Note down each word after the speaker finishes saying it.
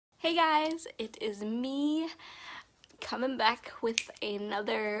Hey guys, it is me coming back with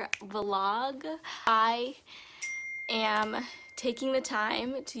another vlog. I am taking the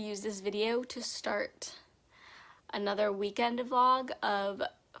time to use this video to start another weekend vlog of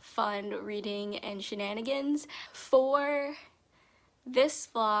fun reading and shenanigans. For this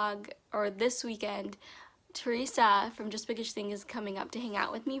vlog, or this weekend, Theresa from Just Bookish is coming up to hang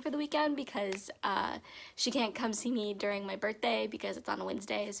out with me for the weekend because she can't come see me during my birthday because it's on a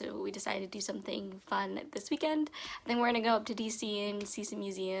Wednesday, so we decided to do something fun this weekend. Then we're gonna go up to DC and see some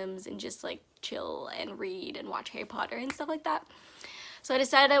museums and just like chill and read and watch Harry Potter and stuff like that. So I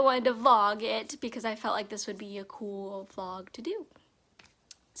decided I wanted to vlog it because I felt like this would be a cool vlog to do.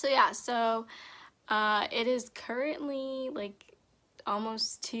 So yeah, it is currently like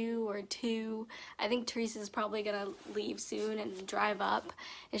almost 2. I think Teresa's probably gonna leave soon and drive up,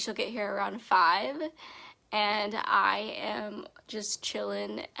 and she'll get here around 5, and I am just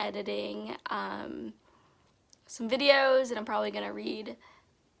chilling editing some videos, and I'm probably gonna read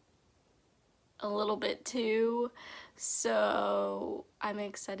a little bit too, so I'm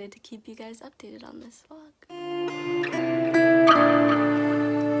excited to keep you guys updated on this vlog.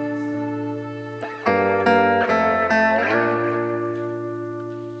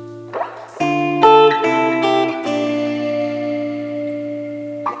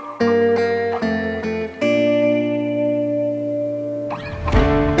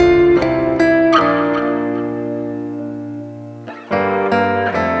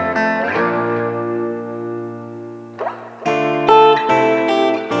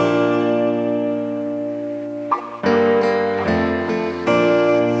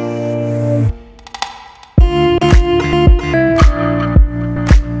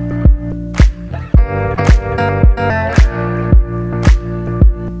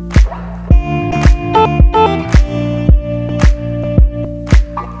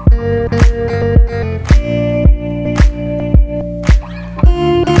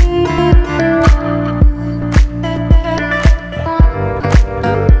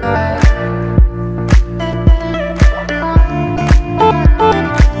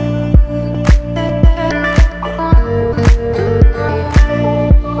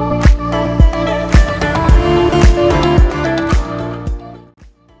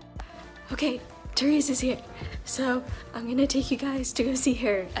 Okay, Teresa's here, so I'm gonna take you guys to go see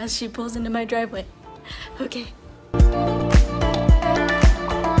her as she pulls into my driveway. Okay.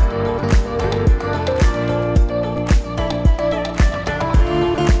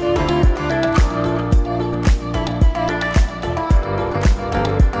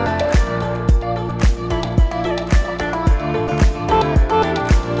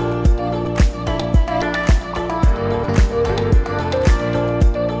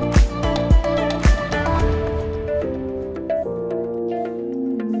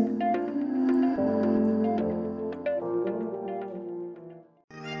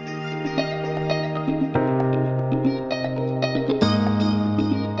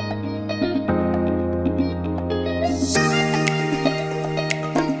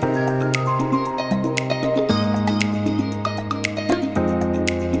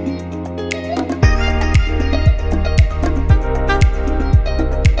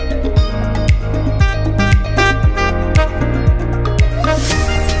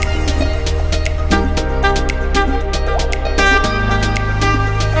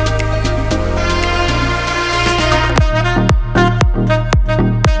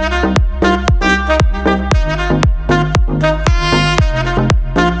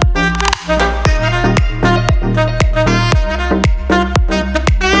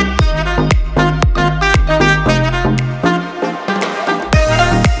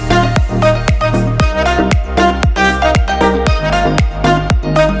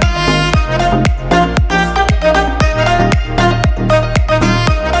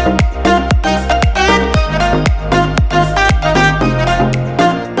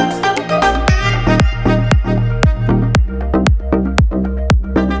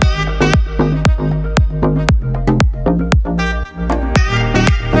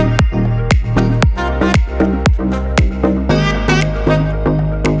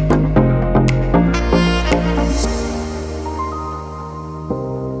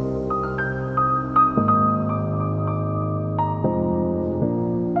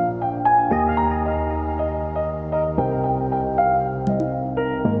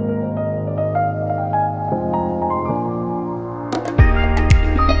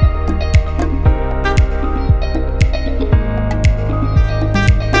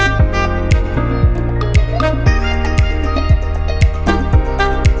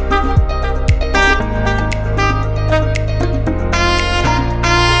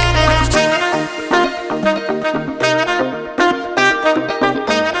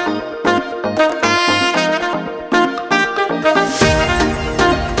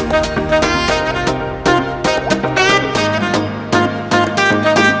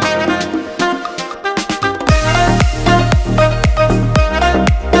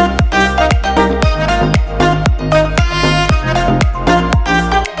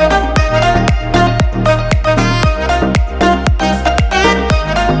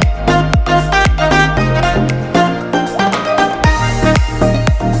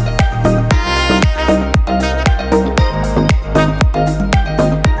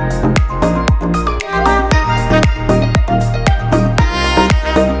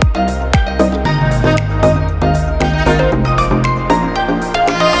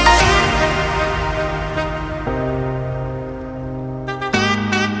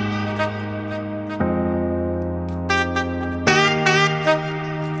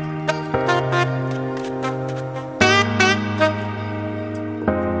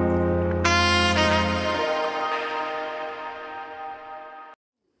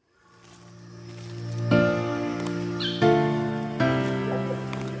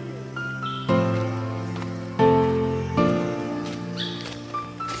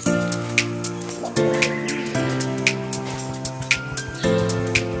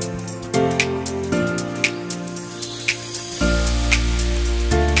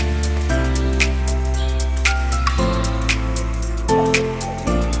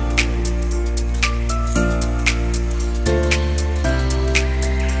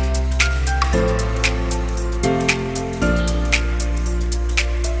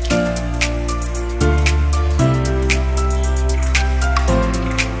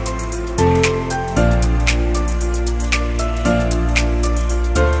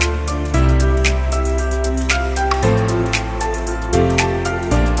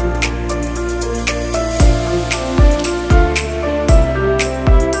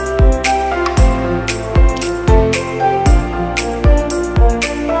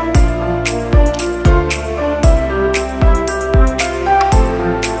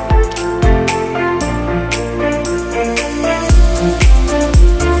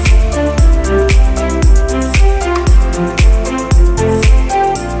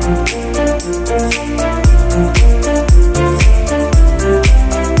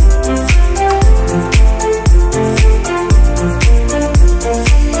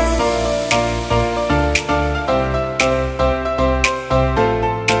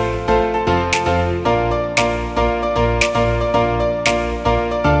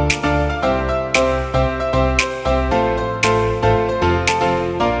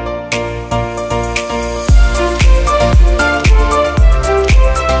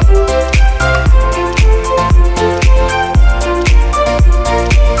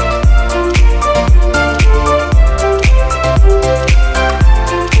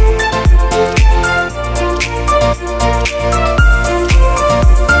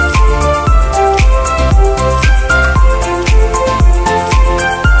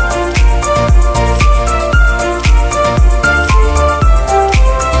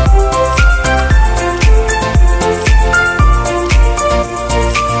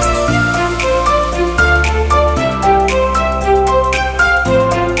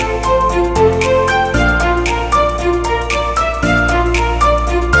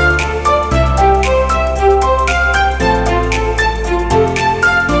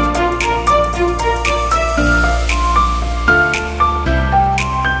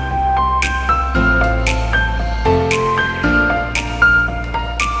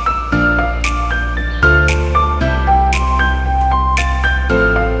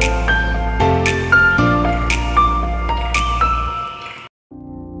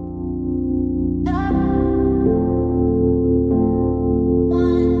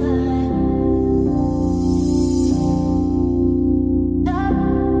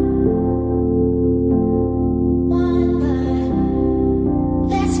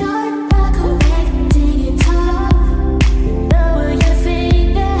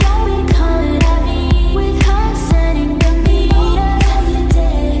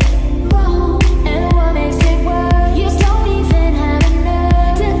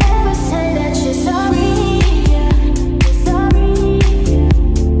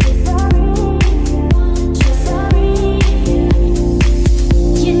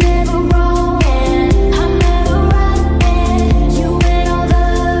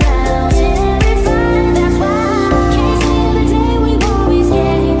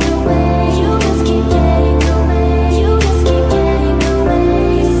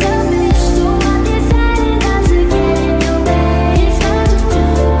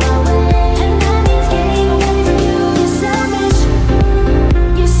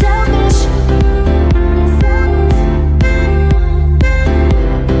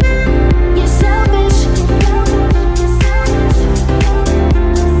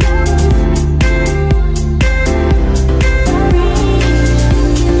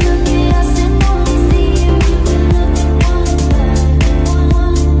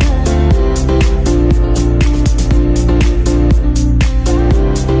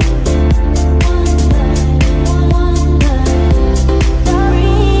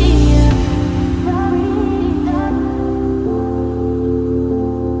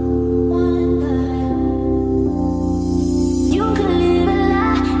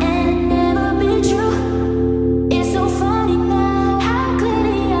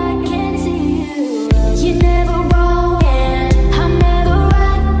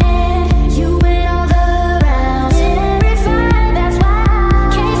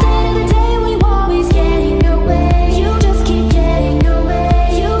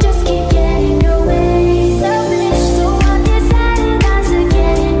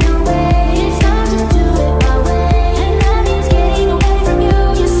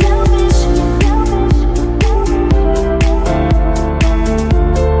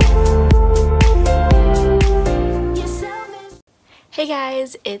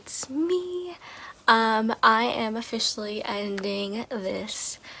 it's me. I am officially ending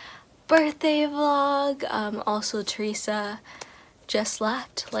this birthday vlog. Also Theresa just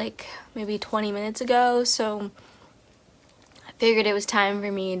left like maybe 20 minutes ago, so I figured it was time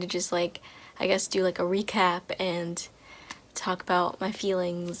for me to just like, I guess, do like a recap and talk about my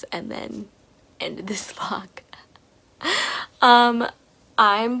feelings and then end this vlog.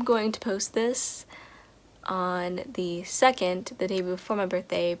 I'm going to post this on the 2nd, the day before my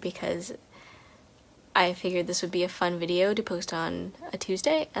birthday, because I figured this would be a fun video to post on a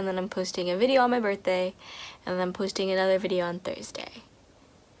Tuesday, and then I'm posting a video on my birthday, and then I'm posting another video on Thursday.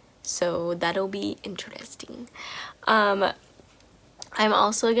 So that'll be interesting. I'm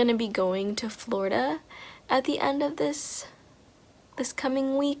also going to be going to Florida at the end of this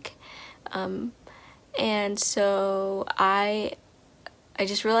coming week. And so I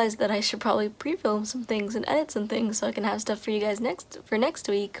just realized that I should probably pre-film some things and edit some things so I can have stuff for you guys next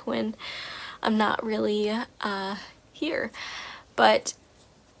week when I'm not really here. But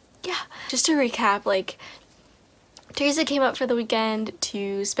yeah, just to recap, like, Theresa came up for the weekend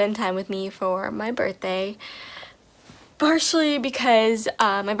to spend time with me for my birthday, partially because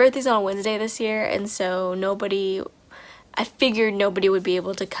my birthday's on a Wednesday this year, and so I figured nobody would be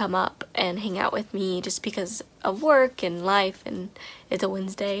able to come up and hang out with me just because of work and life, and it's a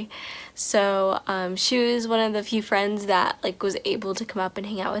Wednesday. So she was one of the few friends that like was able to come up and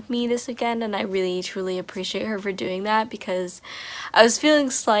hang out with me this weekend, and I really truly appreciate her for doing that, because I was feeling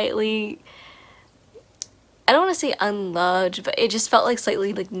slightly, I don't want to say unloved, but it just felt like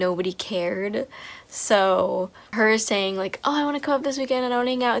slightly like nobody cared. So her saying like, oh, I want to come up this weekend and I want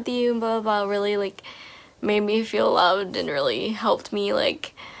to hang out with you and blah blah blah, really like made me feel loved and really helped me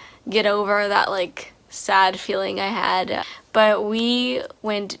like get over that like sad feeling I had. But we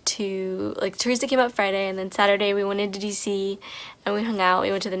went to, like, Theresa came up Friday, and then Saturday we went into DC and we hung out.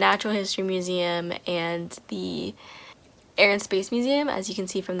 We went to the Natural History Museum and the Air and Space Museum, as you can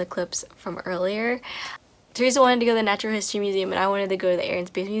see from the clips from earlier. Theresa wanted to go to the Natural History Museum and I wanted to go to the Air and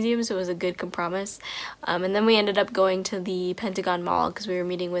Space Museum, so it was a good compromise. And then we ended up going to the Pentagon Mall because we were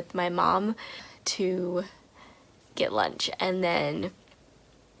meeting with my mom to get lunch, and then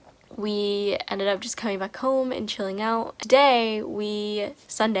we ended up just coming back home and chilling out. Today,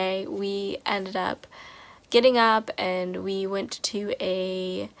 Sunday, we ended up getting up and we went to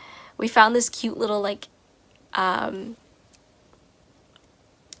we found this cute little like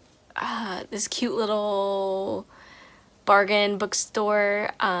this cute little bargain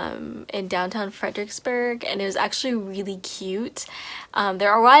bookstore in downtown Fredericksburg, and it was actually really cute.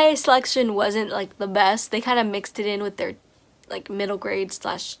 Their YA selection wasn't like the best. They kind of mixed it in with their like middle grade /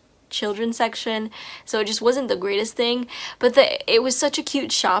 children's section, so it just wasn't the greatest thing, but it was such a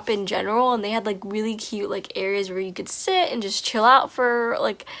cute shop in general, and they had like really cute like areas where you could sit and just chill out for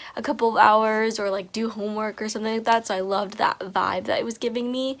like a couple of hours or like do homework or something like that. So I loved that vibe that it was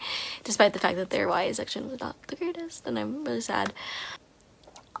giving me, despite the fact that their YA section was not the greatest, and I'm really sad.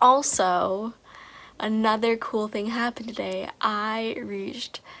 Also, another cool thing happened today. I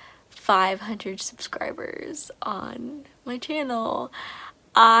reached 500 subscribers on my channel.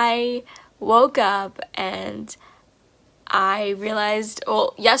 I woke up and I realized,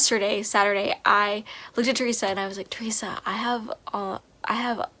 well, yesterday, Saturday, I looked at Theresa and I was like, Theresa, I have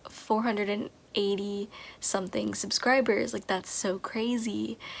 480 something subscribers. Like, that's so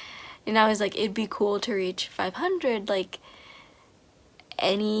crazy. And I was like, it'd be cool to reach 500 like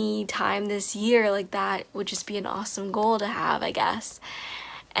any time this year. Like, that would just be an awesome goal to have, I guess.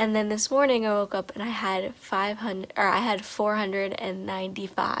 And then this morning I woke up and I had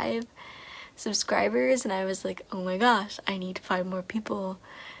 495 subscribers, and I was like, oh my gosh, I need 5 more people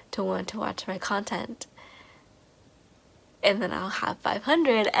to want to watch my content, and then I'll have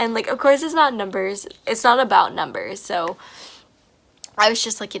 500. And like, of course, it's not numbers, it's not about numbers, so I was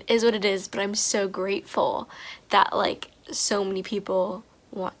just like, it is what it is. But I'm so grateful that like so many people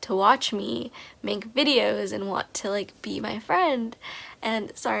want to watch me make videos and want to like be my friend.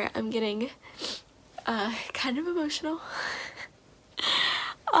 And sorry, I'm getting kind of emotional.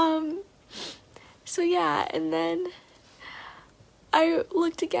 So yeah, and then I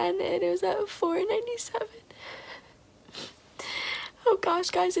looked again and it was at 497. Oh gosh,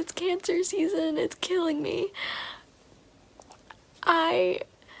 guys, it's cancer season. It's killing me. I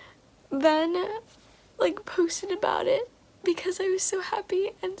then like posted about it because I was so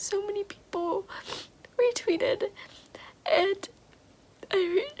happy, and so many people retweeted, and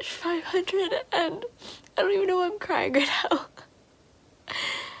I reached 500, and I don't even know why I'm crying right now.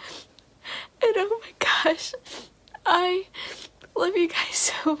 And oh my gosh, I love you guys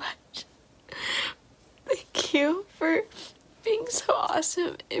so much. Thank you for being so so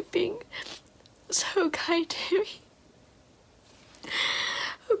awesome and being so kind to me.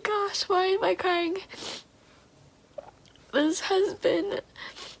 Oh gosh, why am I crying? This has been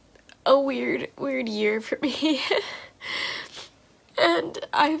a weird year for me. And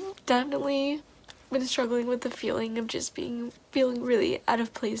I've definitely been struggling with the feeling of just feeling really out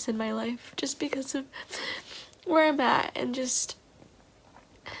of place in my life, just because of where I'm at and just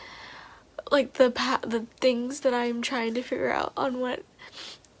like the things that I'm trying to figure out on what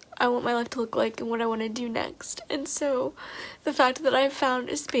I want my life to look like and what I want to do next. And so the fact that I've found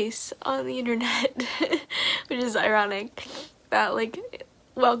a space on the internet, which is ironic, that like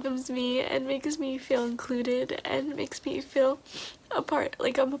welcomes me and makes me feel included and makes me feel a part,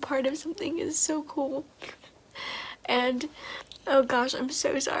 like I'm a part of something, is so cool. And oh gosh, I'm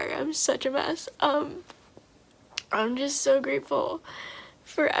so sorry, I'm such a mess. I'm just so grateful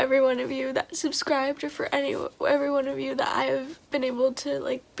for every one of you that subscribed, or for every one of you that I have been able to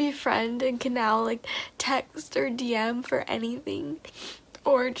like befriend and can now like text or DM for anything,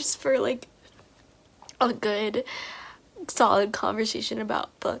 or just for like a good solid conversation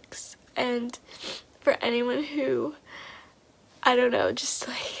about books. And for anyone who, I don't know, just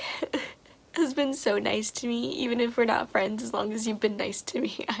like has been so nice to me, even if we're not friends, as long as you've been nice to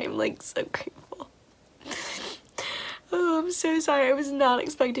me, I'm like so grateful. Oh, I'm so sorry, I was not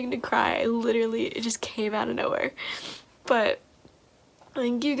expecting to cry. It just came out of nowhere. But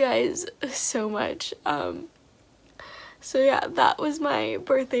thank you guys so much. So yeah, that was my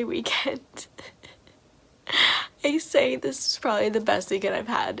birthday weekend. I say this is probably the best weekend I've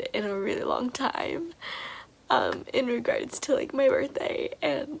had in a really long time, in regards to like my birthday.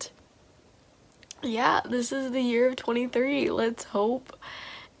 And yeah, this is the year of 23. Let's hope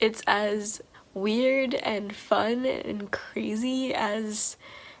it's as weird and fun and crazy as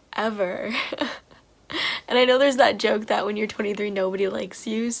ever. And I know there's that joke that when you're 23 nobody likes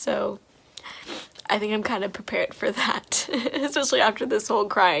you, so I think I'm kind of prepared for that. Especially after this whole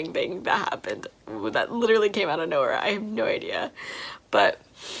crying thing that happened, that literally came out of nowhere. I have no idea. But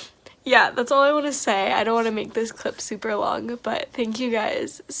yeah, that's all I want to say. I don't want to make this clip super long, but thank you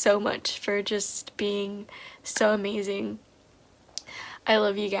guys so much for just being so amazing. I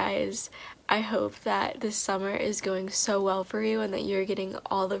love you guys. I hope that this summer is going so well for you and that you're getting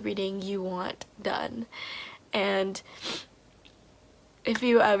all the reading you want done. And if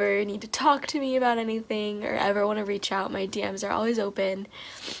you ever need to talk to me about anything or ever want to reach out, my DMs are always open.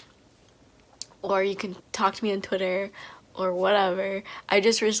 Or you can talk to me on Twitter or whatever. I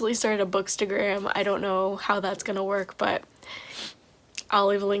just recently started a bookstagram. I don't know how that's gonna work, but I'll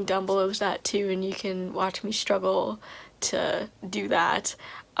leave a link down below to that too, and you can watch me struggle to do that.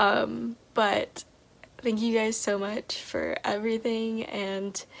 But thank you guys so much for everything,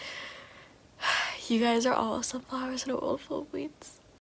 and you guys are all sunflowers in a world full of weeds.